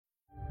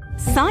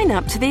Sign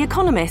up to The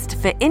Economist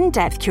for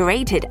in-depth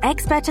curated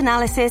expert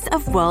analysis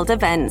of world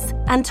events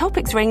and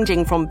topics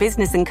ranging from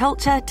business and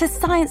culture to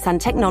science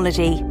and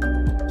technology.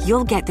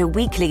 You'll get the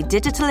weekly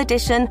digital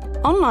edition,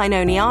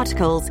 online-only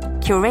articles,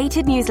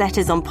 curated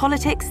newsletters on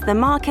politics, the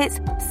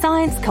markets,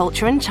 science,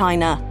 culture and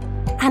China,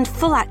 and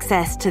full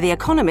access to The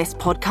Economist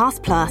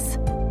Podcast Plus.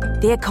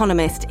 The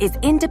Economist is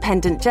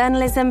independent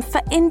journalism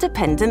for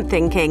independent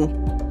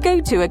thinking.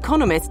 Go to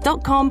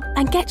economist.com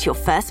and get your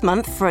first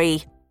month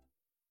free.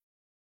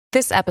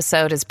 This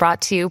episode is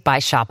brought to you by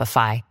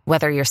Shopify.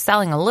 Whether you're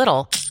selling a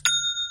little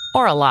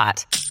or a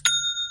lot,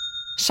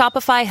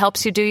 Shopify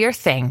helps you do your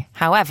thing,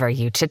 however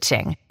you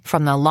cha-ching.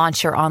 From the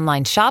launch your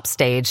online shop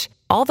stage,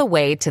 all the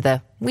way to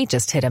the we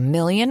just hit 1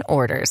 million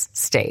orders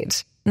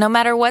stage. No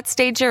matter what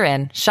stage you're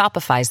in,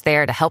 Shopify's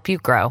there to help you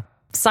grow.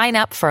 Sign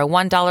up for a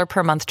 $1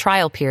 per month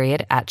trial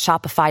period at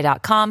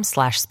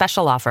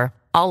shopify.com/special offer,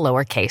 all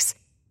lowercase.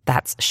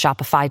 That's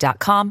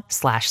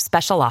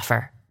shopify.com/special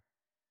offer.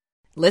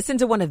 Listen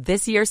to one of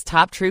this year's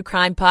top true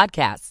crime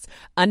podcasts.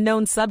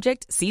 Unknown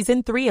Subject,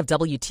 Season 3 of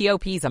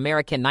WTOP's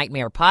American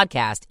Nightmare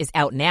podcast is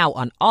out now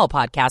on all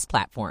podcast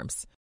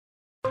platforms.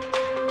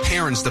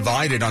 Parents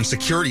divided on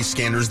security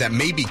scanners that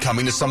may be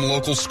coming to some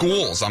local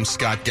schools. I'm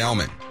Scott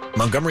Gelman.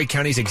 Montgomery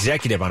County's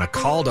executive on a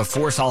call to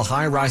force all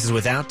high-rises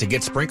without to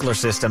get sprinkler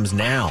systems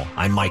now.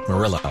 I'm Mike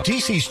Murillo.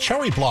 DC's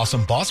Cherry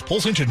Blossom bus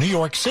pulls into New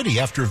York City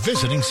after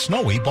visiting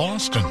snowy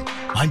Boston.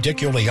 I'm Dick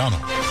Iuliano.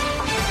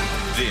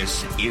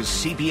 This is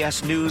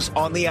CBS News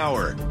on the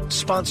Hour,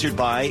 sponsored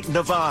by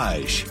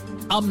Navage.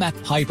 I'm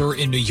Matt Piper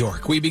in New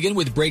York. We begin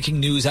with breaking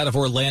news out of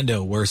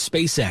Orlando, where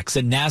SpaceX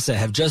and NASA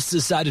have just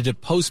decided to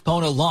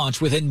postpone a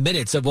launch within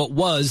minutes of what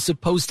was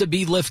supposed to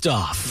be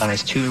liftoff.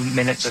 It's 2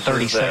 minutes,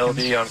 30 seconds.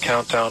 This is the LD on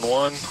countdown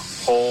 1.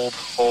 Hold,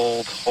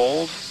 hold,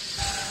 hold.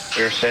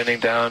 We're standing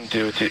down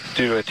due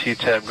to a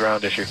T-tab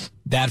ground issue.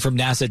 That from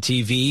NASA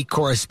TV.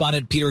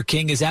 Correspondent Peter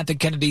King is at the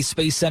Kennedy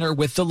Space Center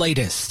with the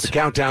latest. The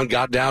countdown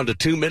got down to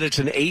 2 minutes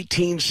and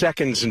 18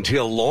 seconds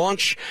until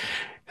launch.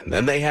 And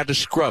then they had to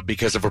scrub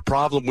because of a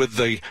problem with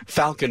the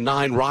Falcon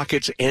 9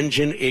 rocket's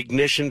engine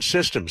ignition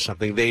system,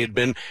 something they had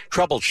been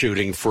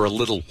troubleshooting for a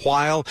little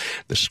while.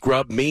 The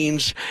scrub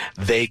means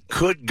they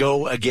could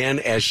go again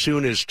as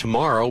soon as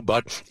tomorrow,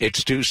 but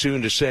it's too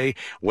soon to say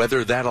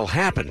whether that'll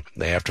happen.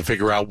 They have to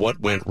figure out what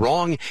went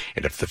wrong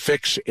and if the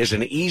fix is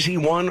an easy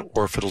one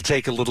or if it'll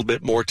take a little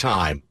bit more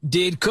time.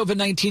 Did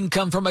COVID-19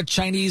 come from a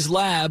Chinese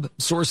lab?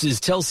 Sources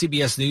tell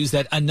CBS News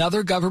that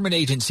another government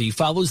agency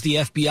follows the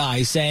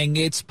FBI, saying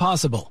it's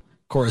possible.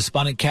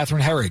 Correspondent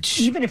Catherine Herridge.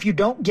 Even if you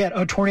don't get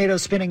a tornado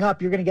spinning up,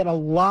 you're going to get a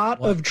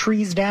lot of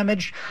trees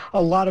damaged,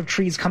 a lot of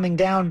trees coming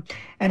down,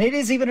 and it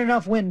is even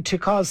enough wind to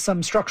cause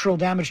some structural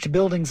damage to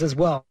buildings as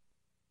well.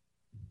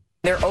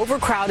 They're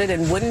overcrowded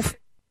and wouldn't...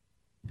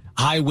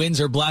 High winds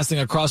are blasting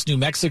across New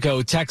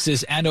Mexico,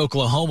 Texas, and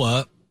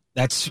Oklahoma.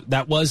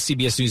 That was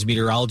CBS News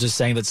meteorologist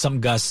saying that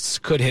some gusts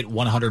could hit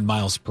 100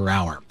 miles per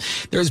hour.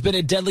 There's been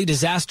a deadly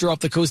disaster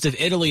off the coast of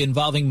Italy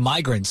involving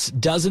migrants.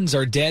 Dozens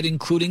are dead,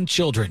 including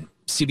children.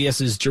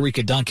 CBS's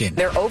Jerika Duncan.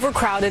 Their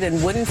overcrowded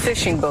and wooden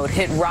fishing boat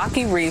hit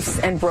rocky reefs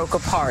and broke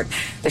apart.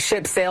 The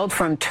ship sailed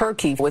from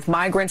Turkey with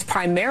migrants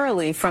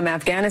primarily from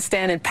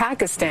Afghanistan and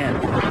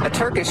Pakistan. A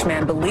Turkish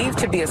man believed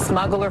to be a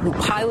smuggler who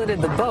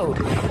piloted the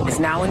boat is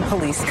now in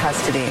police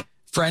custody.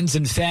 Friends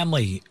and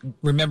family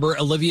remember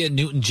Olivia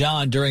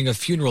Newton-John during a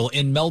funeral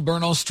in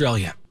Melbourne,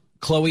 Australia.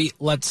 Chloe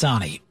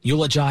Letzani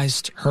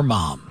eulogized her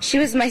mom. She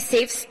was my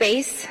safe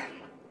space,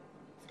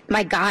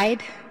 my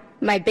guide,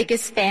 my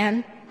biggest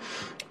fan,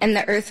 and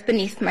the earth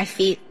beneath my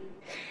feet.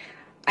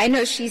 I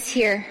know she's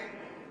here,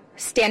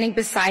 standing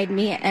beside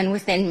me and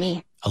within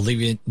me.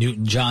 Olivia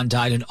Newton-John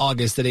died in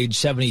August at age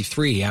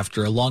 73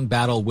 after a long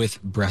battle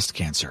with breast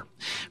cancer.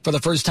 For the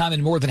first time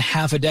in more than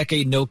half a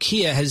decade,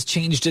 Nokia has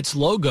changed its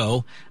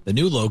logo. The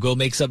new logo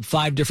makes up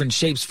 5 different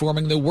shapes,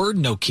 forming the word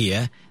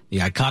Nokia. The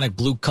iconic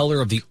blue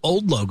color of the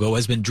old logo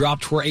has been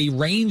dropped for a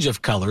range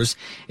of colors.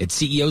 Its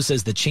CEO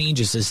says the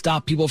change is to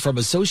stop people from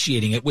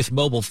associating it with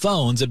mobile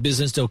phones, a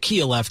business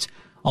Nokia left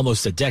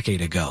almost a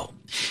decade ago.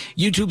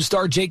 YouTube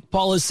star Jake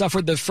Paul has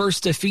suffered the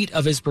first defeat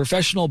of his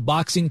professional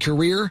boxing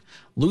career,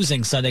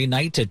 losing Sunday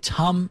night to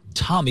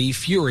Tommy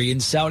Fury in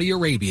Saudi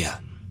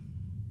Arabia.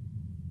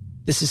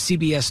 This is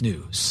CBS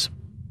News.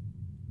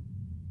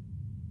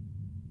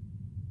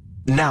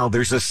 Now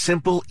there's a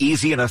simple,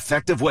 easy, and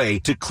effective way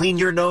to clean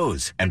your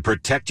nose and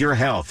protect your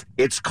health.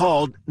 It's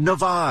called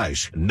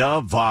Navage.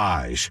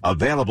 Navage.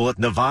 Available at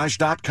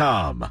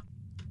Navage.com.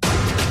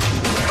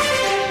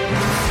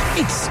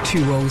 It's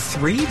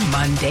 2:03,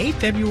 Monday,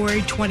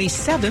 February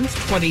 27th,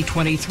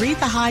 2023.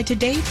 The high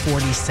today,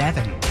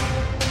 47.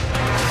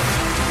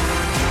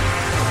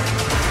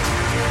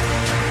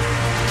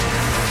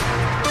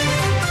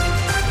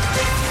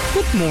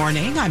 Good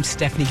morning. I'm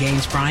Stephanie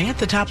Gaines Bryant.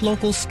 The top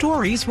local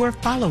stories we're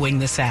following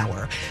this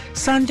hour.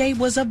 Sunday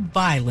was a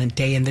violent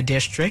day in the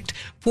district.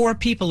 4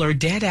 people are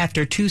dead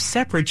after 2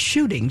 separate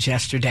shootings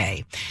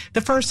yesterday.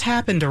 The first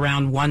happened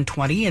around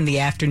 1:20 in the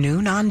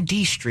afternoon on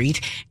D Street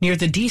near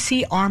the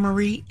D.C.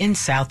 Armory in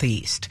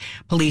Southeast.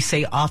 Police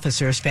say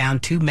officers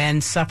found 2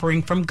 men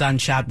suffering from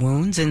gunshot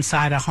wounds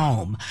inside a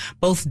home.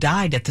 Both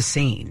died at the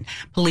scene.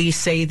 Police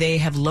say they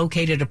have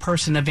located a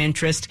person of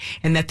interest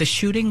and that the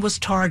shooting was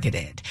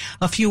targeted.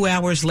 A few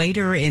hours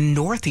later in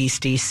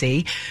Northeast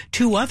D.C.,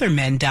 2 other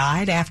men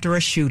died after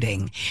a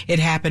shooting. It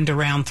happened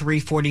around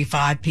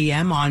 3:45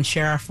 p.m. on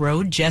Sheriff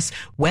Road, just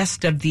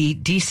west of the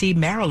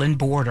D.C.-Maryland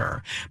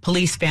border.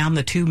 Police found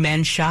the 2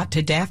 men shot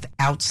to death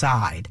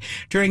outside.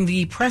 During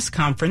the press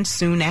conference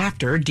soon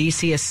after,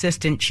 D.C.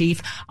 Assistant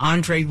Chief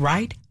Andre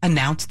Wright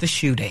announced the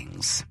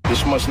shootings.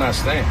 This must not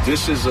stand.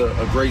 This is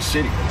a great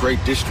city, a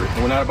great district.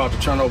 We're not about to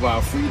turn over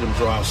our freedoms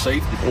or our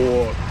safety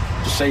or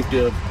the safety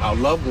of our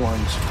loved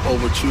ones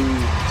over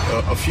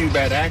to a few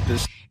bad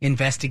actors.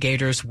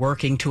 Investigators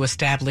working to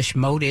establish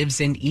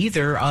motives in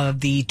either of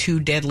the 2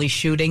 deadly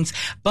shootings,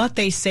 but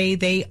they say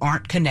they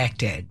aren't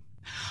connected.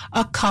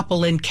 A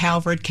couple in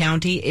Calvert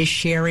County is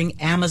sharing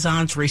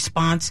Amazon's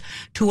response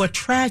to a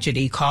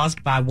tragedy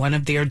caused by one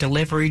of their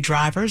delivery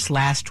drivers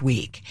last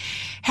week.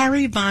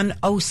 Harry Van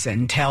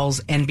Osen tells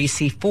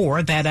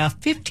NBC4 that a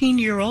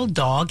 15-year-old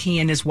dog he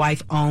and his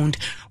wife owned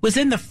was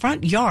in the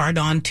front yard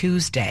on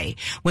Tuesday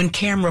when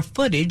camera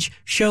footage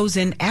shows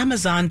an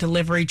Amazon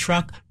delivery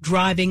truck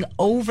driving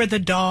over the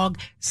dog,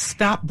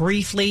 stop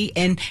briefly,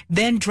 and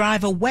then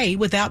drive away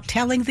without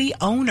telling the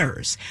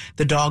owners.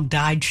 The dog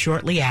died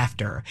shortly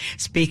after.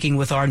 Speaking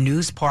with our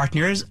news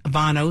partners,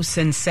 Van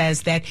Osen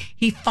says that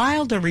he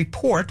filed a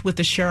report with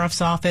the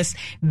sheriff's office.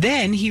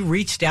 Then he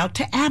reached out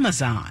to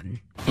Amazon.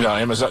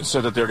 Amazon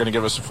said that they're going to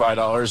give us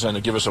 $5 and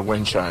to give us a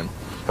wind chime.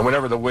 And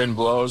whenever the wind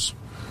blows,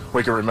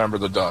 we can remember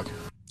the dog.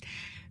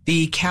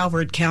 The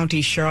Calvert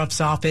County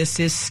Sheriff's Office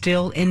is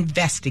still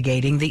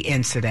investigating the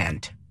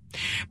incident.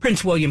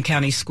 Prince William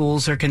County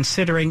schools are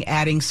considering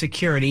adding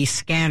security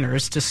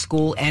scanners to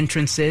school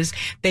entrances.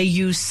 They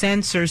use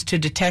sensors to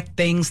detect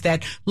things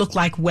that look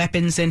like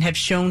weapons and have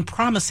shown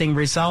promising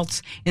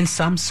results in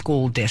some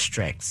school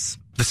districts.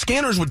 The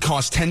scanners would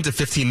cost $10 to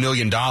 $15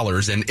 million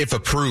and, if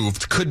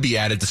approved, could be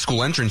added to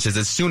school entrances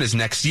as soon as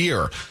next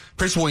year.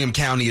 Prince William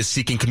County is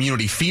seeking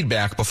community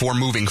feedback before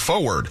moving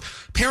forward.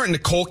 Parent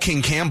Nicole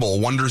King Campbell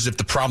wonders if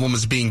the problem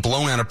is being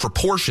blown out of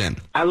proportion.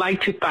 I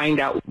like to find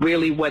out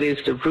really what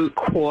is the root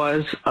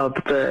cause of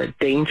the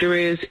danger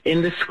is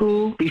in the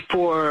school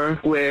before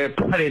we're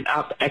putting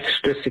up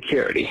extra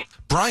security.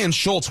 Brian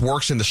Schultz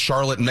works in the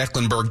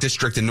Charlotte-Mecklenburg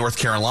district in North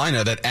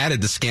Carolina that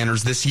added the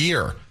scanners this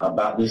year.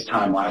 About this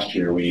time last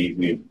year,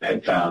 we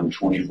had found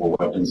 24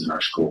 weapons in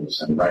our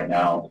schools, and right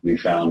now we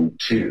found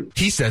 2.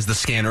 He says the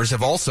scanners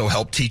have also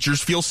helped teachers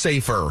feel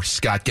safer.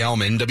 Scott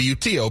Gelman,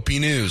 WTOP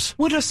News.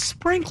 Would a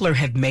sprinkler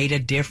have made a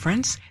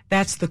difference?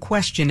 That's the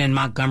question in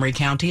Montgomery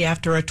County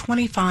after a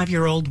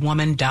 25-year-old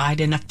woman died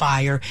in a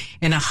fire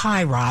in a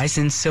high-rise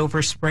in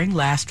Silver Spring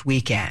last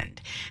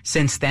weekend.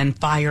 Since then,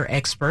 fire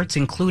experts,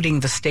 including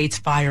the state's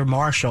fire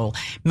marshal,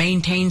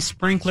 maintain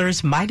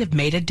sprinklers might have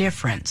made a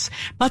difference.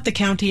 But the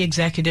county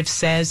executive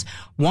says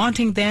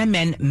wanting them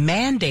and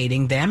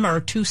mandating them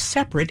are 2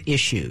 separate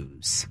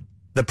issues.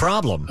 The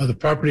problem? The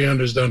property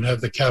owners don't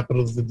have the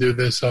capital to do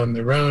this on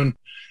their own,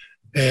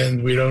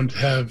 and we don't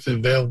have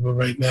available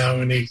right now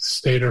any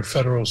state or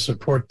federal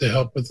support to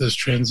help with this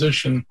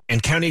transition.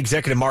 And County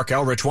Executive Mark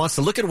Elrich wants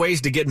to look at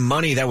ways to get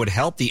money that would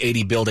help the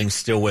 80 buildings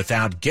still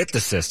without get the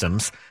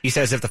systems. He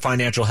says if the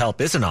financial help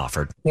isn't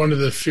offered. One of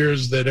the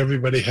fears that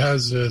everybody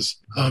has is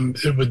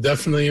it would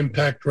definitely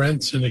impact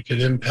rents, and it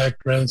could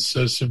impact rents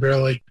so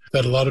severely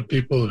that a lot of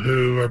people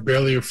who are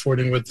barely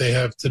affording what they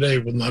have today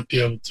will not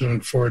be able to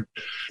afford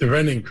the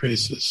rent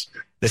increases.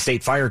 The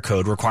state fire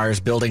code requires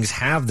buildings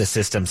have the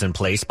systems in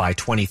place by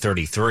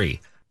 2033.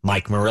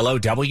 Mike Murillo,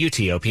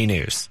 WTOP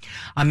News.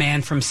 A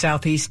man from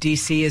Southeast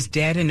D.C. is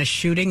dead in a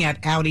shooting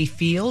at Audi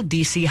Field.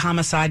 D.C.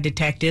 homicide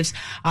detectives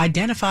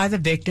identify the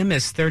victim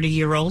as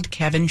 30-year-old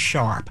Kevin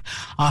Sharp.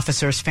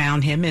 Officers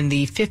found him in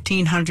the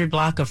 1500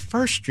 block of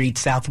First Street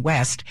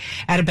Southwest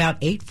at about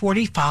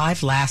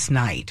 8:45 last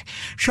night.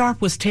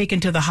 Sharp was taken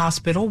to the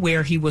hospital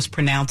where he was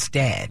pronounced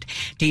dead.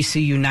 D.C.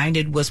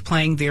 United was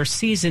playing their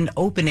season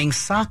opening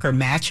soccer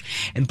match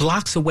and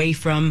blocks away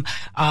from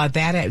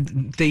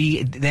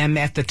them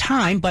at the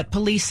time, but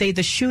police say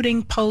the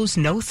shooting posed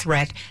no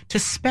threat to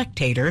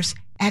spectators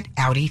at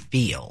Audi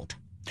Field.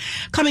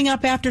 Coming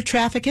up after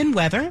traffic and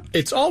weather.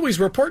 It's always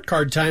report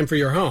card time for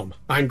your home.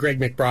 I'm Greg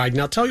McBride,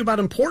 and I'll tell you about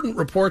important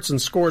reports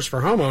and scores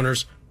for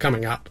homeowners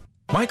coming up.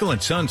 Michael &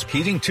 Son's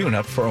heating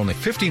tune-up for only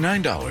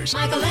 $59.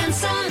 Michael &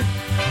 Son.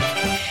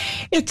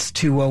 It's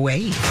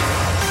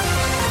 2:08.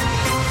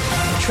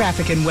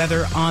 Traffic and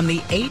weather on the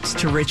 8th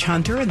to Rich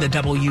Hunter in the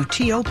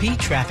WTOP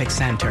Traffic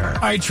Center.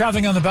 All right,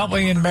 traffic on the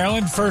Beltway in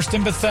Maryland. First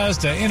in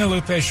Bethesda, inner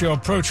loop as you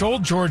approach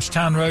Old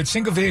Georgetown Road.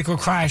 Single vehicle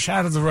crash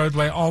out of the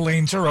roadway. All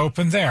lanes are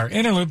open there.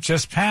 Inner loop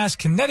just past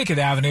Connecticut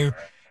Avenue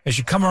As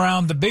you come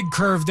around the big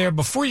curve there,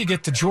 before you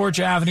get to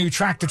Georgia Avenue,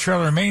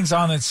 tractor-trailer remains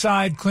on its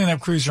side. Cleanup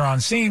crews are on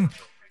scene.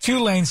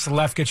 2 lanes to the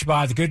left get you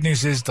by. The good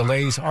news is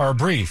delays are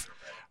brief.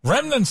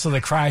 Remnants of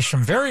the crash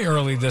from very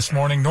early this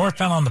morning,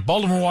 northbound on the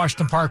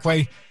Baltimore-Washington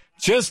Parkway,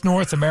 just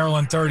north of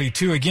Maryland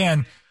 32.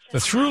 Again, the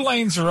through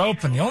lanes are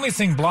open. The only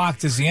thing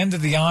blocked is the end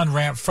of the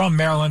on-ramp from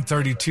Maryland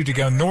 32 to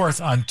go north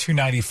on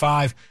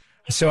 295.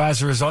 So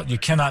as a result, you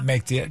cannot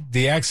make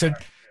the exit.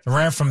 The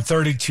ramp from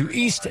 32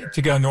 east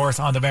to go north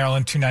on the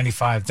Maryland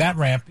 295, that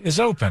ramp is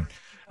open.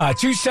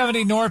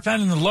 270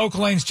 northbound in the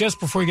local lanes just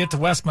before you get to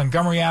West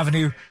Montgomery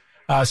Avenue.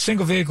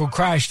 Single vehicle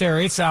crash there.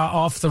 It's out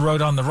off the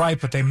road on the right,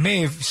 but they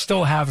may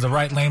still have the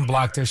right lane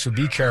blocked there, so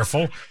be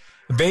careful.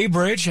 The Bay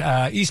Bridge,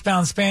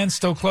 eastbound span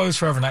still closed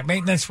for overnight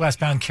maintenance.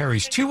 Westbound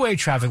carries 2-way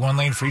traffic, 1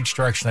 lane for each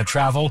direction of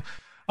travel.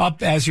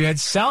 Up as you head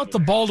south to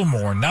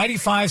Baltimore,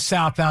 95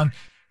 southbound,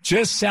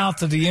 just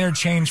south of the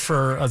interchange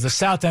for the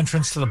south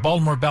entrance to the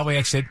Baltimore Beltway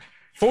exit.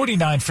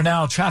 49 for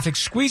now. Traffic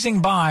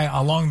squeezing by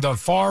along the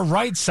far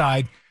right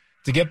side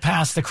to get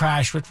past the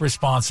crash with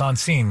response on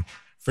scene.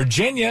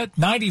 Virginia,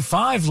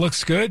 95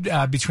 looks good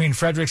between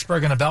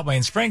Fredericksburg and the Beltway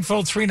in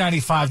Springfield.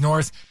 395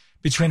 north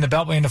between the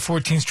Beltway and the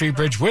 14th Street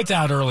Bridge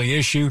without early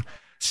issue.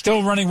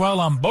 Still running well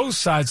on both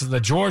sides of the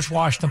George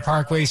Washington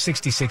Parkway,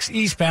 66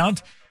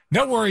 eastbound.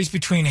 No worries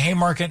between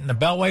Haymarket and the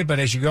Beltway, but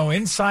as you go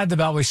inside the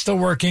Beltway, still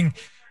working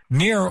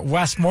near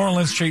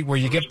Westmoreland Street where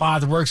you get by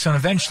the work zone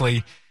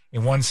eventually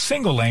in 1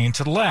 single lane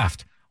to the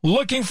left.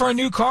 Looking for a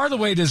new car? The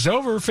wait is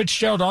over.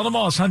 Fitzgerald Auto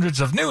Mall has hundreds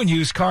of new and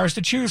used cars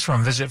to choose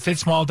from. Visit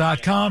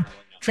fitzmall.com.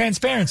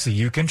 Transparency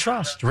you can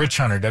trust. Rich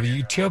Hunter,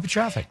 WTOP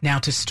Traffic. Now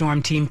to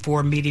Storm Team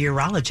 4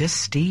 meteorologist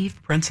Steve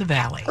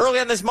Principali. Early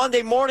on this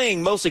Monday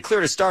morning, mostly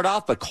clear to start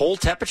off, but cold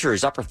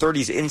temperatures, upper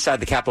 30s inside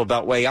the Capital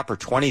Beltway, upper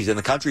 20s in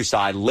the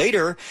countryside.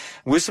 Later,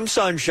 with some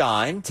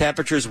sunshine,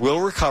 temperatures will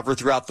recover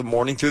throughout the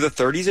morning through the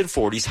 30s and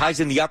 40s.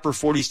 Highs in the upper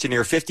 40s to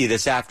near 50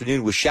 this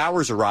afternoon with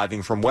showers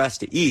arriving from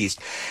west to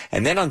east.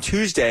 And then on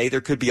Tuesday,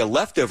 there could be a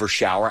leftover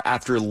shower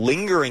after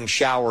lingering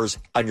showers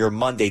on your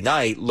Monday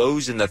night.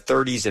 Lows in the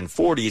 30s and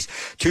 40s.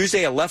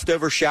 Tuesday, a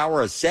leftover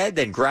shower, as said,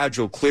 then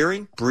gradual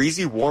clearing,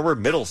 breezy, warmer,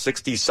 middle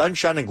 60s,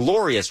 sunshine, and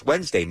glorious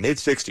Wednesday,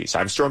 mid-60s.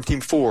 I'm Storm Team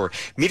 4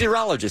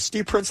 meteorologist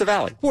Steve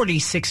Principali.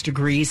 46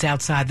 degrees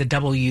outside the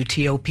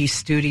WTOP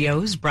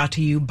studios, brought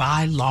to you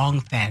by Long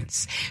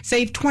Fence.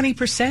 Save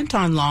 20%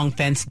 on Long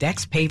Fence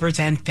decks, pavers,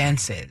 and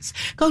fences.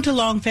 Go to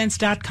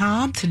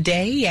longfence.com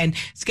today and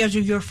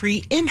schedule your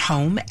free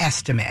in-home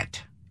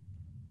estimate.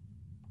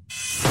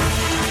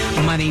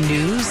 Money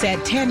news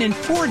at 10 and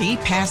 40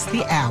 past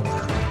the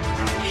hour.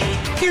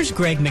 Here's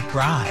Greg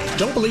McBride.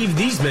 Don't believe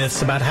these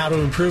myths about how to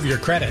improve your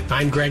credit.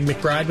 I'm Greg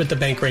McBride with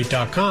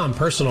thebankrate.com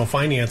Personal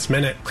Finance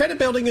Minute. Credit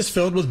building is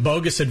filled with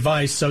bogus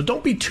advice, so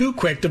don't be too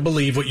quick to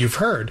believe what you've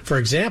heard. For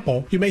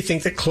example, you may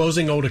think that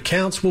closing old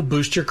accounts will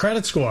boost your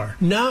credit score.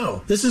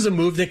 No, this is a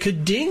move that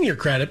could ding your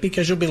credit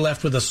because you'll be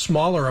left with a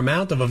smaller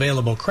amount of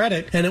available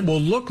credit and it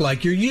will look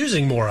like you're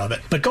using more of it.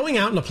 But going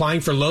out and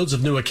applying for loads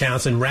of new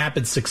accounts in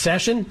rapid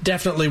succession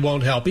definitely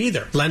won't help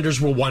either.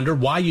 Lenders will wonder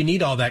why you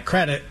need all that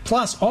credit.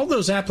 Plus, all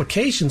those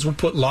applications will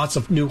put lots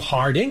of new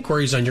hard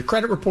inquiries on your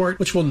credit report,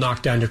 which will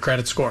knock down your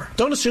credit score.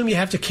 Don't assume you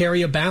have to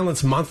carry a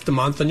balance month to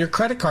month on your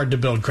credit card to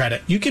build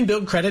credit. You can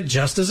build credit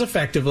just as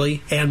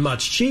effectively and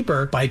much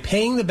cheaper by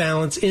paying the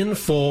balance in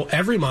full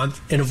every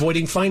month and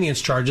avoiding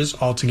finance charges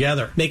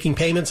altogether. Making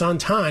payments on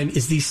time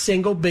is the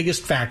single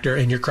biggest factor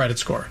in your credit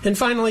score. And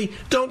finally,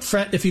 don't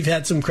fret if you've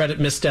had some credit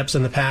missteps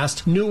in the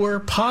past. Newer,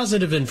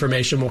 positive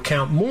information will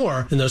count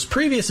more, and those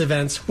previous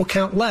events will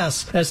count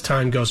less as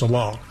time goes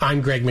along.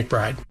 I'm Greg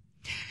McBride.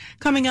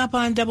 Coming up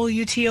on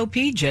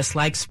WTOP, just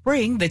like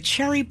spring, the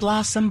Cherry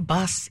Blossom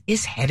bus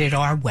is headed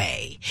our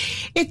way.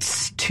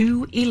 It's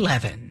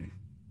 2:11.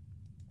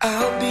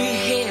 I'll be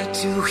here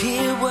to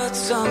hear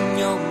what's on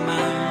your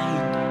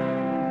mind.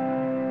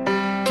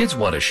 Kids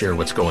want to share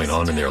what's going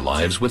on in their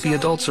lives with the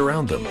adults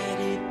around them.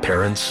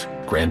 Parents,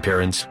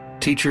 grandparents,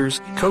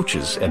 teachers,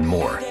 coaches, and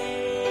more.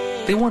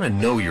 They want to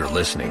know you're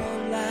listening,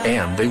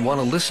 and they want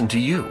to listen to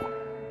you.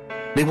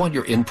 They want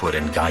your input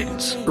and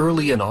guidance,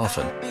 early and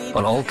often,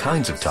 on all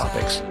kinds of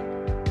topics.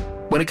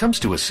 When it comes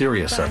to a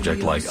serious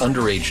subject like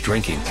underage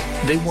drinking,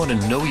 they want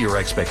to know your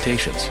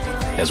expectations,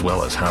 as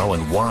well as how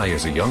and why,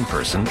 as a young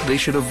person, they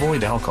should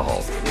avoid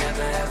alcohol.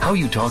 How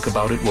you talk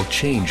about it will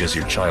change as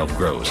your child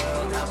grows,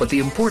 but the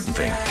important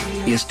thing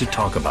is to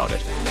talk about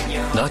it.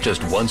 Not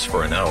just once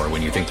for an hour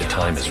when you think the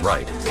time is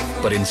right,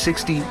 but in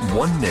 60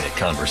 one-minute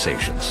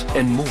conversations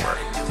and more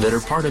that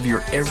are part of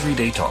your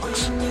everyday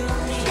talks.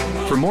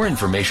 For more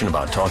information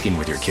about talking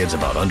with your kids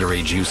about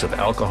underage use of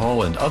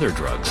alcohol and other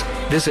drugs,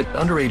 visit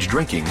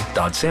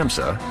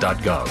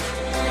underagedrinking.samhsa.gov.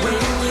 When you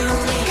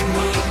need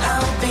me,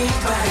 I'll be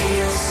by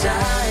your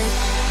side.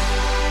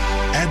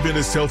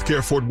 Adventist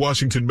Healthcare Fort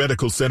Washington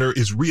Medical Center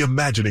is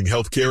reimagining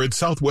healthcare in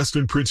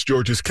southwestern Prince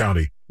George's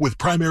County with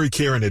primary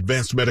care and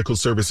advanced medical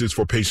services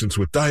for patients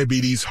with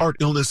diabetes, heart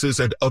illnesses,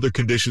 and other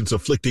conditions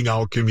afflicting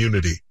our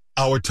community.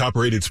 Our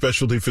top-rated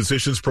specialty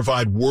physicians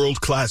provide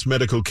world-class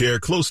medical care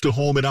close to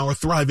home in our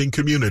thriving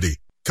community.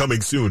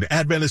 Coming soon,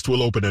 Adventist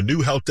will open a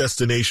new health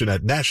destination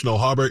at National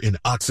Harbor in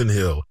Oxon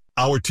Hill.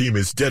 Our team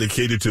is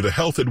dedicated to the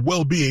health and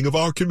well-being of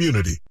our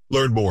community.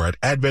 Learn more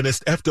at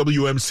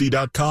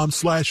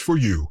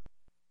AdventistFWMC.com/for-you.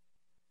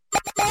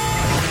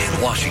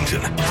 In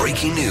Washington,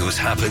 breaking news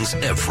happens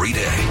every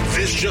day.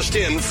 This just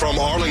in from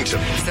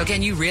Arlington. So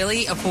can you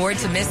really afford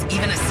to miss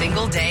even a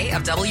single day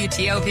of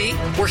WTOP?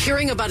 We're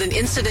hearing about an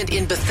incident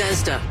in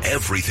Bethesda.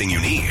 Everything you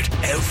need,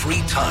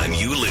 every time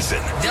you listen.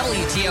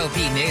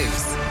 WTOP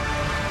News.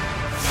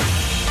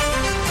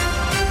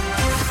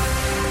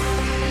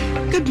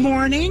 Good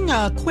morning.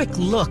 A quick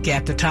look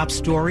at the top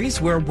stories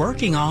we're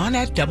working on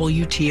at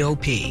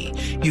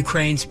WTOP.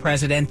 Ukraine's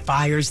president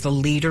fires the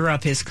leader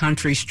of his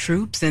country's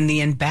troops in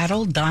the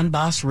embattled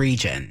Donbas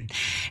region.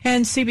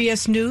 And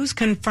CBS News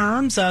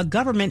confirms a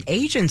government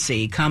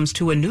agency comes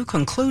to a new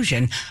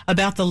conclusion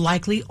about the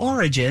likely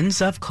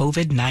origins of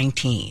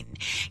COVID-19.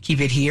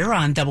 Keep it here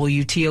on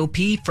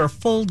WTOP for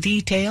full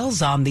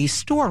details on these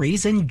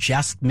stories in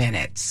just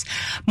minutes.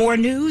 More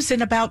news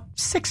in about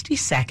 60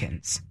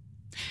 seconds.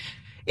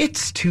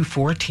 It's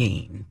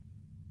 2:14.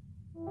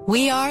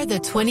 We are the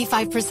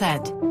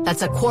 25%.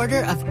 That's a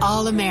quarter of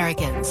all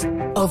Americans.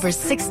 Over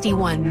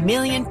 61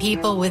 million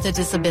people with a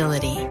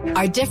disability.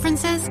 Our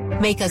differences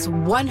make us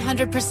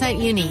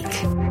 100%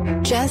 unique.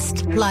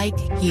 Just like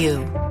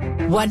you.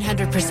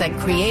 100%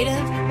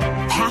 creative,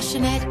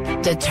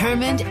 passionate,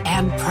 determined,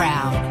 and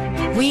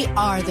proud. We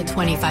are the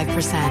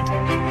 25%.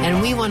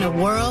 And we want a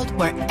world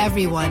where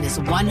everyone is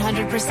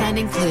 100%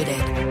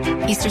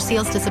 included. Easter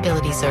Seals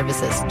Disability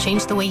Services.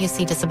 Change the way you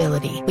see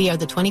disability. We are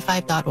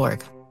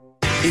the25.org.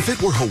 If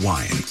it were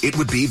Hawaiian, it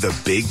would be the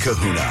Big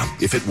Kahuna.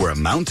 If it were a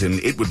mountain,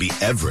 it would be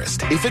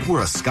Everest. If it were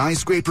a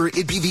skyscraper,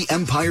 it'd be the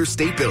Empire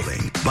State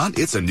Building. But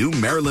it's a new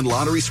Maryland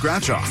Lottery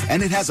scratch-off,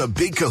 and it has a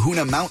Big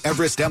Kahuna Mount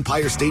Everest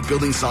Empire State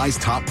Building size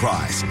top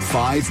prize,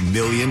 $5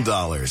 million.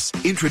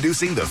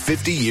 Introducing the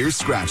 50 Years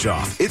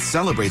Scratch-Off. It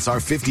celebrates our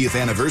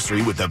 50th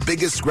anniversary with the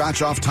biggest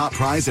scratch-off top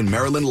prize in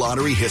Maryland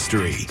Lottery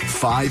history,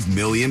 $5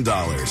 million.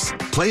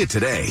 Play it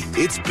today.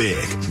 It's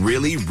big.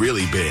 Really,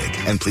 really big.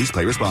 And please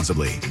play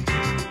responsibly.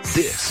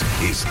 This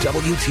is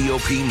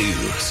WTOP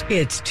News.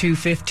 It's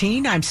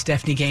 2:15. I'm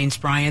Stephanie Gaines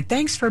Bryant.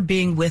 Thanks for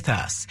being with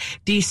us.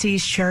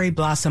 DC's Cherry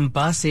Blossom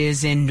Bus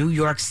is in New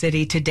York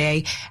City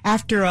today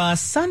after a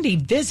Sunday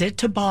visit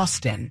to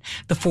Boston.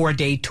 The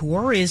 4-day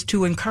tour is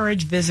to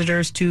encourage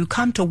visitors to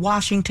come to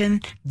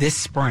Washington this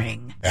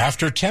spring.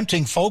 After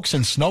tempting folks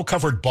in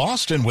snow-covered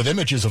Boston with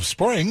images of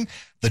spring,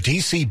 the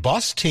D.C.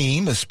 bus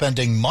team is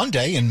spending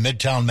Monday in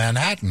Midtown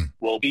Manhattan.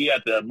 We'll be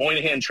at the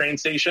Moynihan train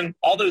station.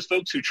 All those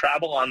folks who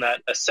travel on that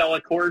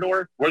Acela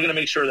corridor, we're going to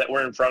make sure that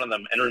we're in front of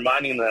them and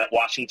reminding them that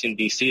Washington,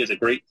 D.C. is a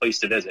great place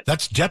to visit.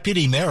 That's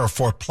Deputy Mayor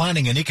for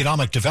Planning and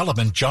Economic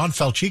Development, John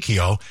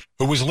Falchicchio,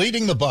 who is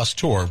leading the bus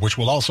tour, which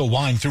will also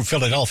wind through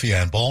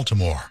Philadelphia and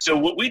Baltimore. So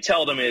what we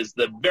tell them is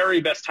the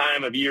very best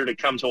time of year to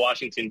come to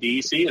Washington,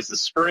 D.C. is the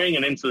spring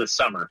and into the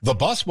summer. The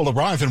bus will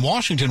arrive in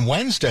Washington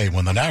Wednesday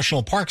when the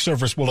National Park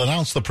Service will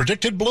announce the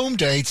predicted bloom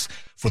dates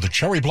for the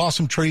cherry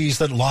blossom trees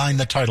that line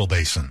the tidal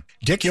basin.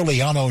 Dick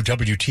Iuliano,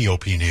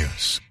 WTOP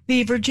News.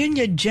 The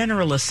Virginia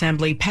General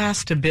Assembly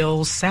passed a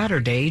bill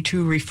Saturday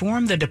to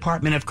reform the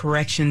Department of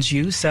Corrections'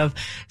 use of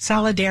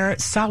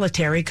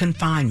solitary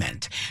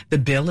confinement. The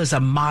bill is a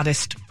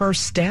modest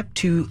first step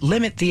to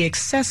limit the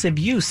excessive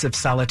use of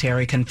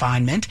solitary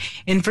confinement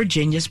in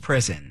Virginia's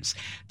prisons.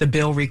 The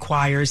bill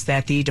requires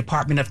that the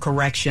Department of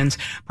Corrections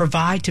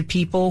provide to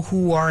people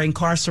who are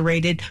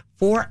incarcerated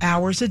 4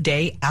 hours a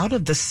day out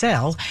of the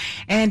cell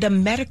and a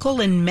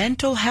medical and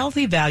mental health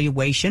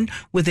evaluation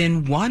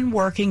within 1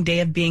 working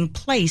day of being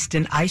placed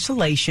in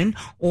isolation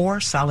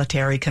or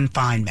solitary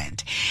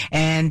confinement,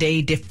 and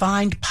a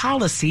defined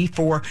policy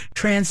for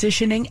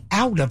transitioning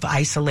out of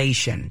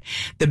isolation.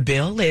 The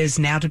bill is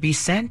now to be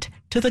sent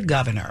to the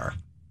governor.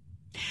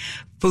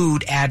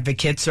 Food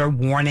advocates are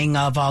warning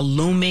of a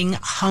looming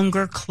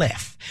hunger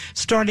cliff.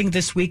 Starting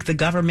this week, the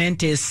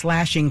government is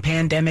slashing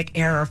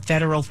pandemic-era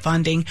federal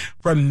funding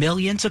for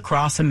millions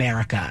across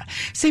America.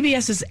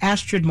 CBS's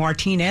Astrid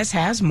Martinez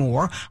has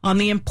more on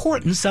the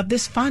importance of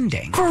this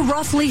funding. For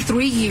roughly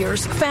 3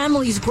 years,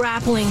 families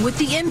grappling with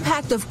the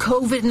impact of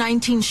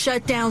COVID-19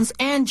 shutdowns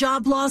and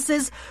job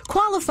losses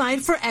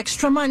qualified for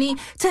extra money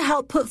to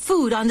help put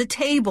food on the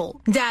table.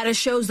 Data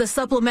shows the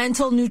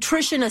Supplemental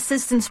Nutrition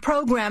Assistance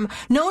Program,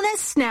 known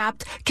as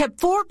SNAP, kept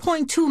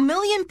 4.2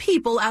 million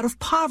people out of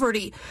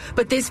poverty.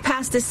 But this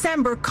past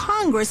December,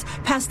 Congress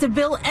passed a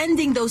bill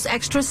ending those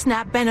extra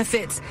SNAP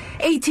benefits.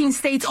 18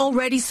 states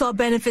already saw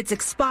benefits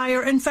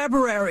expire in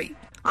February.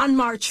 On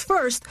March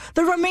 1st,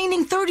 the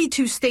remaining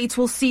 32 states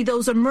will see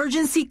those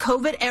emergency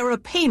COVID-era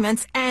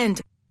payments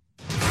end.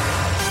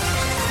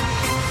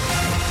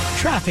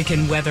 Traffic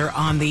and weather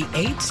on the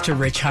 8s to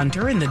Rich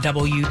Hunter in the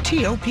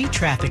WTOP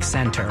Traffic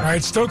Center. All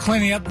right, still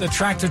cleaning up the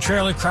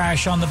tractor-trailer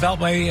crash on the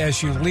Beltway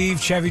as you leave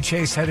Chevy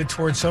Chase headed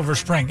towards Silver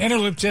Spring.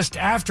 Interloop just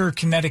after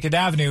Connecticut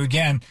Avenue.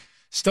 Again,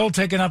 still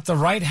taking up the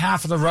right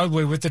half of the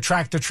roadway with the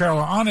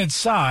tractor-trailer on its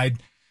side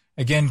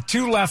Again,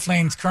 2 left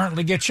lanes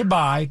currently get you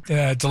by.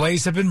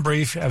 Delays have been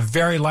brief, a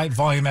very light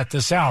volume at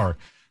this hour.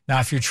 Now,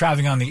 if you're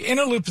traveling on the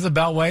inner loop of the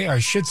Beltway, or I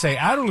should say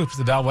outer loop of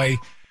the Beltway,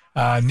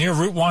 near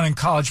Route 1 in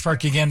College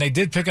Park, again, they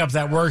did pick up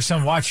that work. So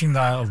I'm watching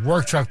the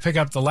work truck pick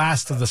up the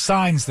last of the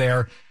signs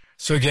there.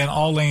 So, again,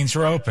 all lanes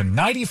are open.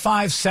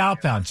 95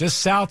 southbound, just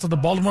south of the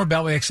Baltimore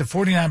Beltway, exit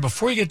 49.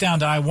 Before you get down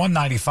to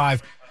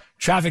I-195,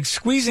 traffic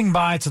squeezing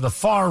by to the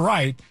far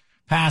right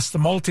past the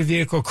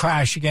multi-vehicle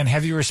crash. Again,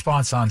 heavy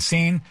response on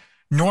scene.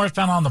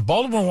 Northbound on the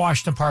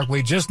Baltimore-Washington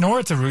Parkway, just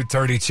north of Route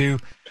 32.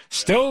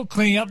 Still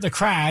cleaning up the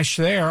crash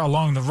there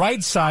along the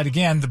right side.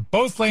 Again,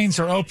 both lanes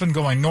are open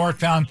going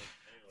northbound.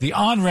 The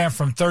on-ramp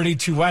from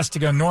 32 west to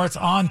go north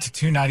on to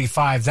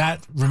 295,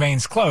 that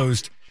remains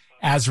closed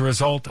as a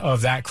result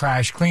of that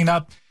crash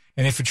cleanup.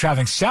 And if you're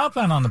traveling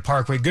southbound on the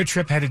Parkway, good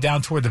trip headed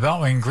down toward the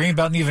Beltway and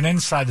Greenbelt, and even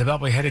inside the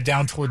Beltway headed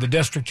down toward the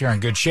district. You're in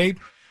good shape.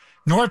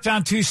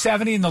 Northbound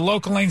 270 in the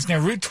local lanes near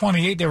Route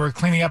 28, they were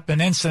cleaning up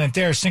an incident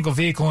there, single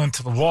vehicle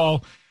into the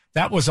wall.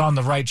 That was on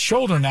the right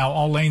shoulder now.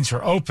 All lanes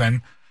are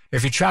open.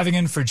 If you're traveling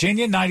in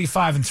Virginia,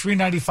 95 and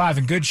 395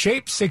 in good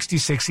shape.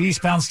 66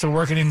 eastbound still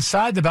working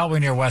inside the Beltway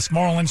near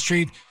Westmoreland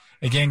Street.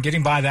 Again,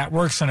 getting by that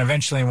work zone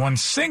eventually in one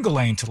single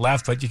lane to the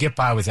left, but you get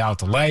by without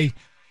delay.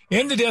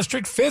 In the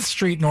district, 5th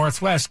Street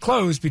Northwest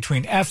closed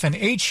between F and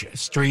H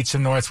streets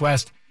in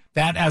Northwest.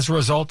 That as a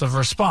result of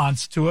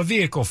response to a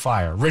vehicle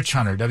fire. Rich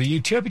Hunter,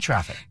 WTOP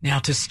Traffic. Now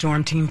to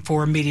Storm Team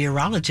 4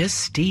 meteorologist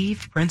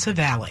Steve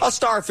Prince-Valley. A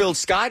star-filled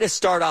sky to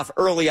start off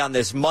early on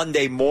this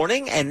Monday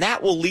morning, and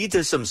that will lead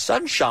to some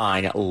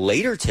sunshine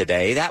later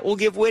today. That will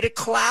give way to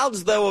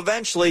clouds, though,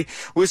 eventually,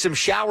 with some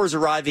showers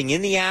arriving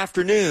in the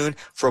afternoon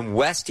from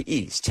west to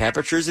east.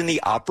 Temperatures in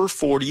the upper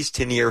 40s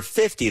to near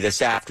 50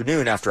 this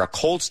afternoon after a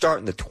cold start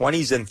in the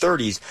 20s and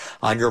 30s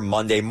on your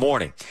Monday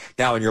morning.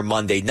 Now, on your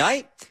Monday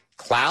night,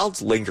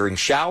 clouds, lingering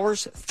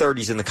showers,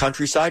 30s in the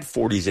countryside,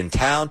 40s in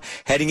town.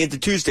 Heading into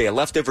Tuesday, a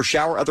leftover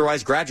shower,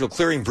 otherwise gradual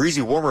clearing,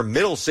 breezy, warmer,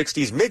 middle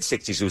 60s, mid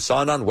 60s with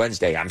sun on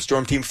Wednesday. I'm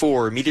Storm Team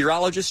 4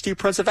 meteorologist Steve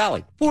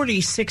Prince-Valley.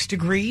 46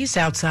 degrees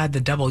outside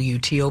the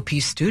WTOP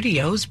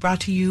studios, brought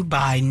to you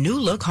by New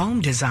Look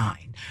Home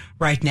Design.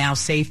 Right now,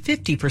 save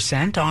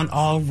 50% on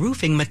all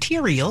roofing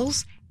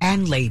materials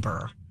and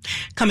labor.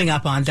 Coming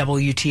up on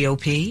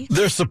WTOP.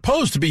 They're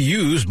supposed to be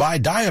used by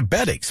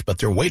diabetics, but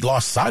their weight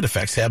loss side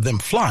effects have them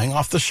flying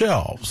off the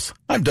shelves.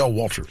 I'm Del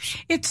Walters.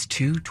 It's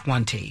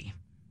 2:20.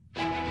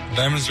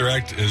 Diamonds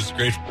Direct is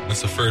great.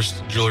 It's the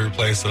first jewelry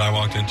place that I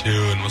walked into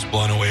and was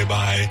blown away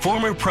by.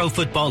 Former Pro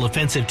Football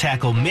offensive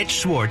tackle Mitch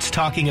Schwartz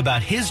talking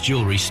about his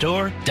jewelry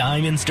store,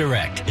 Diamonds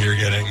Direct. You're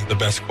getting the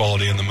best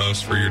quality and the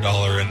most for your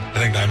dollar, and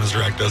I think Diamonds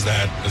Direct does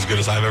that as good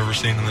as I've ever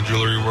seen in the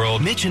jewelry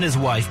world. Mitch and his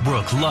wife,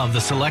 Brooke, love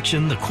the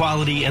selection, the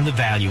quality, and the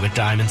value at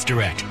Diamonds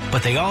Direct.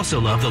 But they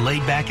also love the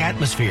laid-back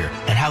atmosphere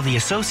and how the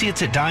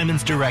associates at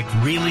Diamonds Direct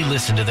really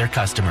listen to their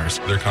customers.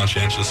 They're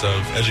conscientious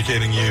of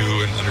educating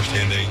you and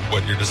understanding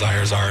what your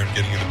desires are and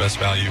getting you the best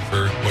value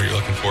for what you're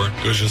looking for.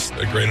 It was just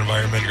a great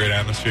environment, great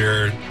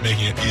atmosphere,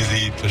 making it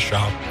easy to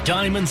shop.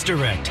 Diamonds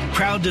Direct,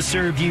 proud to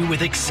serve you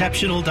with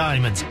exceptional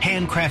diamonds,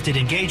 handcrafted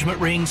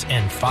engagement rings,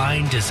 and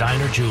fine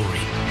designer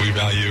jewelry. We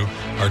value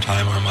our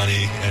time, our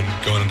money,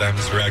 and going to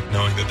Diamonds Direct,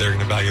 knowing that they're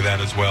going to value that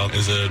as well,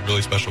 is a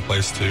really special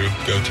place to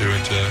go to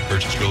and to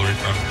purchase jewelry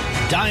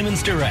from.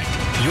 Diamonds Direct,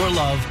 your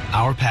love,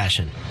 our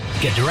passion.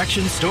 Get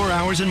directions, store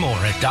hours, and more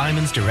at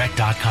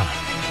diamondsdirect.com.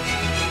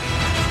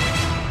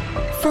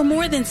 For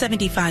more than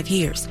 75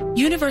 years,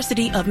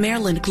 University of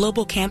Maryland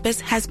Global Campus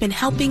has been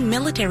helping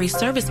military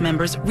service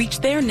members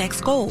reach their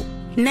next goal.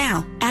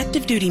 Now,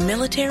 active duty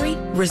military,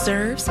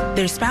 reserves,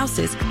 their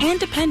spouses, and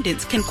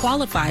dependents can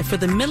qualify for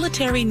the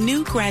Military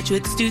New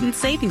Graduate Student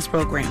Savings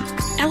Program.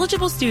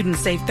 Eligible students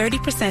save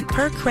 30%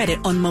 per credit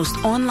on most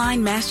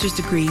online master's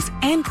degrees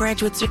and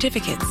graduate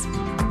certificates.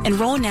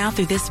 Enroll now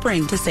through this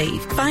spring to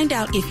save. Find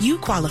out if you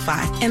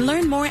qualify and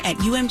learn more at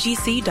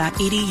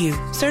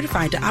umgc.edu.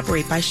 Certified to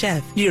operate by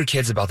Chev. Your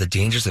kids about the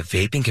dangers of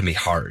vaping can be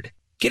hard.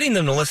 Getting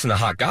them to listen to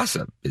hot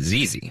gossip is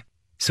easy.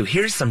 So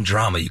here's some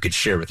drama you could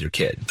share with your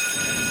kid.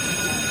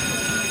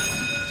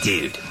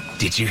 Dude,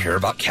 did you hear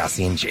about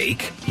Cassie and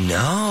Jake?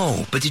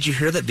 No, but did you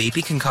hear that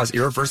vaping can cause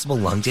irreversible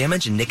lung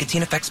damage and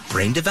nicotine affects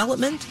brain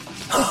development?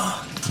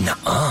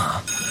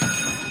 Nuh-uh.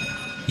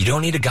 You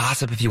don't need to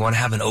gossip if you want to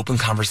have an open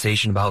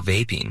conversation about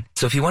vaping.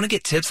 So if you want to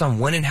get tips on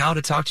when and how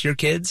to talk to your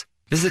kids,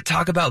 visit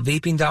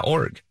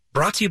talkaboutvaping.org.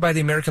 Brought to you by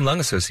the American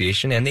Lung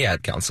Association and the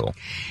Ad Council.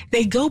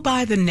 They go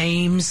by the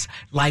names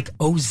like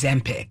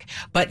Ozempic,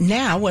 but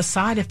now a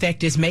side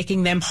effect is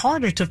making them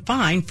harder to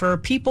find for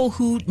people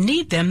who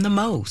need them the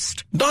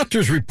most.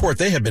 Doctors report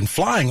they have been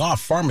flying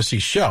off pharmacy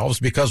shelves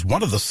because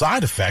one of the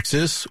side effects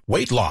is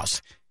weight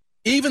loss.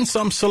 Even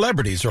some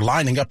celebrities are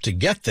lining up to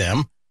get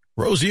them.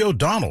 Rosie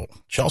O'Donnell,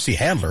 Chelsea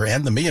Handler,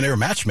 and the millionaire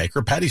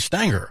matchmaker Patty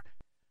Stanger.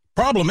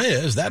 Problem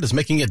is, that is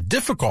making it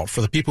difficult for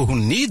the people who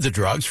need the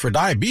drugs for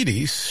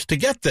diabetes to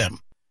get them.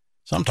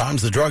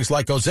 Sometimes the drugs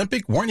like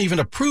Ozempic weren't even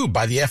approved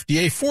by the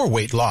FDA for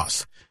weight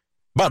loss.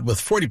 But with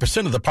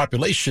 40% of the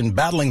population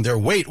battling their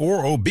weight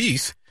or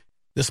obese,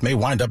 This may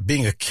wind up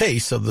being a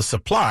case of the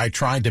supply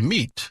trying to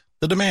meet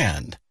the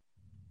demand.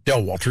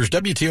 Del Walters,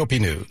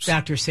 WTOP News.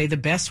 Doctors say the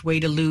best way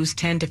to lose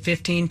 10 to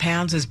 15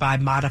 pounds is by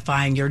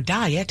modifying your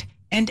diet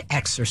and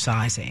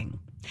exercising.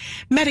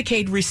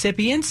 Medicaid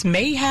recipients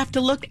may have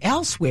to look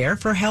elsewhere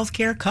for health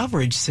care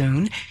coverage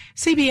soon.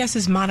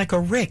 CBS's Monica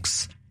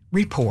Ricks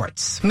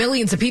reports.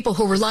 Millions of people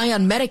who rely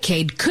on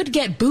Medicaid could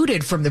get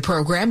booted from the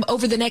program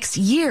over the next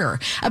year.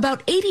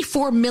 About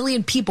 84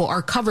 million people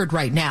are covered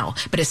right now,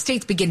 but as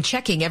states begin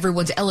checking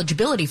everyone's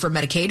eligibility for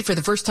Medicaid for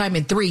the first time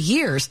in 3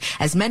 years,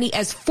 as many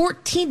as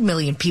 14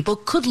 million people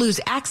could lose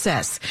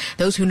access.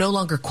 Those who no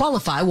longer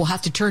qualify will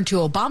have to turn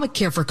to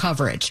Obamacare for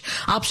coverage.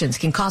 Options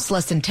can cost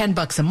less than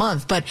 $10 a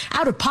month, but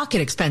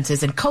out-of-pocket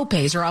expenses and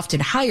copays are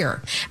often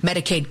higher.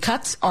 Medicaid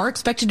cuts are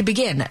expected to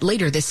begin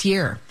later this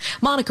year.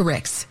 Monica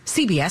Ricks,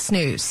 CBS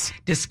News.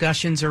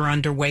 Discussions are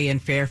underway in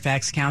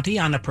Fairfax County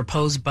on a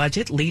proposed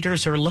budget.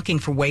 Leaders are looking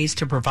for ways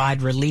to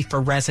provide relief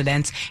for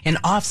residents and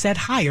offset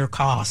higher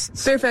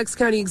costs. Fairfax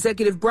County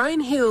Executive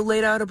Brian Hill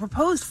laid out a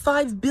proposed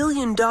 $5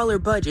 billion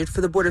budget for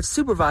the Board of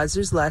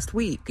Supervisors last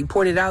week. He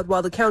pointed out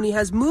while the county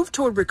has moved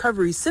toward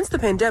recovery since the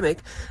pandemic,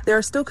 there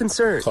are still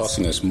concerns. It's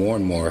costing us more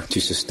and more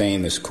to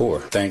sustain this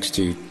core, thanks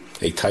to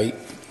a tight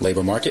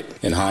labor market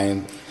and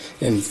high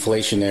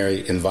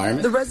inflationary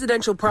environment. The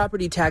residential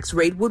property tax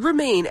rate would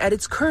remain at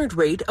its current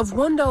rate of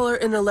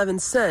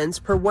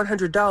 $1.11 per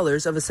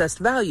 $100 of assessed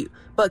value,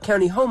 but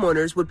county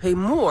homeowners would pay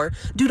more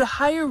due to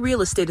higher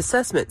real estate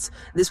assessments.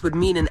 This would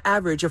mean an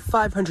average of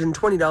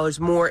 $520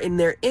 more in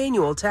their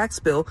annual tax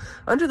bill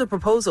under the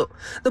proposal.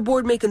 The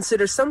board may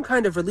consider some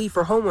kind of relief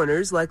for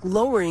homeowners, like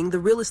lowering the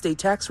real estate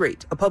tax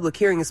rate. A public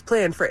hearing is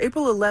planned for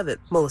April 11th.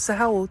 Melissa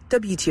Howell,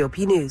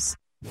 WTOP News.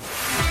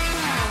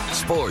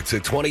 Sports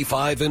at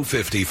 25 and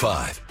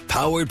 55.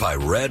 Powered by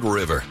Red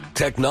River.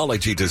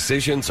 Technology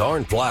decisions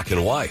aren't black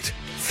and white.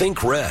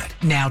 Think red.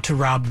 Now to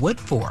Rob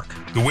Woodfork.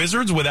 The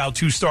Wizards, without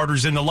two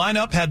starters in the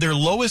lineup, had their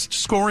lowest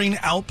scoring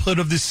output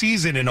of the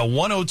season in a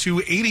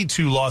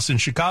 102-82 loss in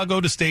Chicago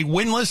to stay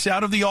winless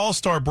out of the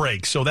All-Star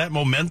break. So that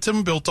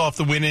momentum built off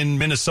the win in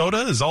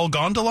Minnesota is all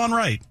gone, DeLon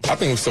Wright. I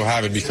think we still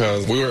have it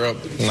because we were up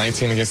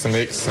 19 against the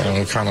Knicks and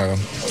we kind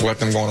of let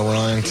them go on a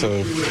run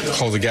to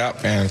close the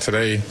gap. And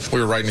today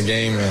we were right in the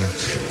game and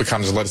we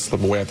kind of just let it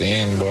slip away at the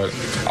end. But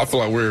I feel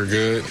like we were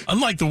good.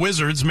 Unlike the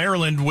Wizards,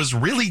 Maryland was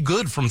really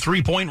good from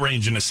three-point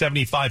range in a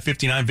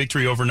 75-59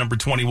 victory over number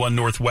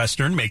 21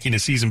 Northwestern, making a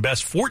season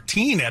best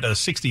 14 at a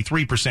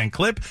 63%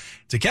 clip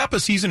to cap a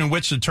season in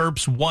which the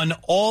Terps won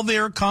all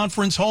their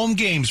conference home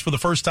games for the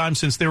first time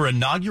since their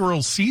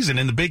inaugural season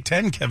in the Big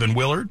Ten. Kevin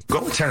Willard.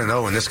 Going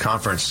 10-0 in this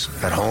conference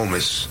at home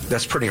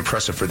that's pretty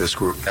impressive for this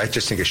group. I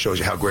just think it shows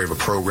you how great of a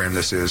program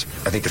this is.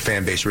 I think the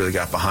fan base really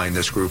got behind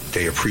this group.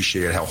 They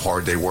appreciated how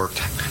hard they worked,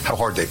 how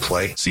hard they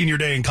play. Senior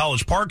day in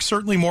College Park,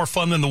 certainly more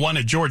fun than the one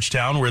at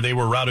Georgetown, where they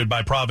were routed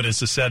by Providence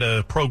to set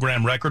a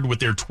program record with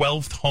their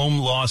 12th home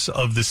loss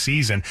of the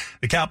season.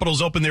 The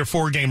Capitals opened their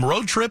 4-game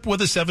road trip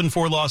with a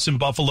 7-4 loss in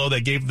Buffalo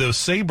that gave the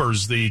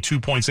Sabres the 2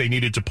 points they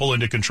needed to pull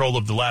into control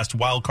of the last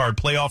wildcard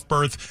playoff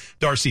berth.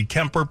 Darcy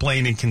Kemper,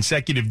 playing in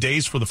consecutive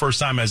days for the first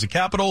time as a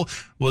Capital,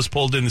 was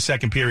pulled in the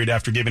second period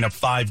after giving up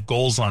 5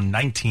 goals on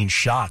 19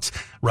 shots.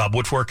 Rob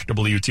Woodfork,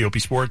 WTOP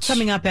Sports.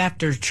 Coming up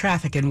after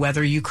traffic and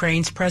weather,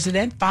 Ukraine's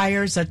president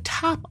fires a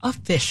top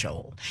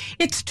official.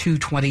 It's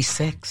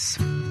 2:26.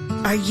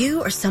 Are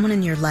you or someone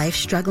in your life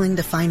struggling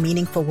to find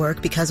meaningful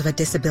work because of a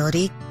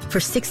disability? For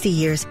 60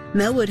 years,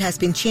 Melwood has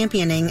been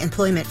championing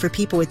employment for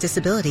people with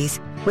disabilities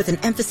with an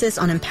emphasis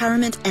on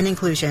empowerment and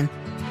inclusion.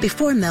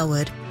 Before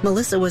Melwood,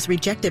 Melissa was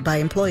rejected by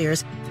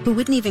employers who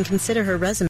wouldn't even consider her resume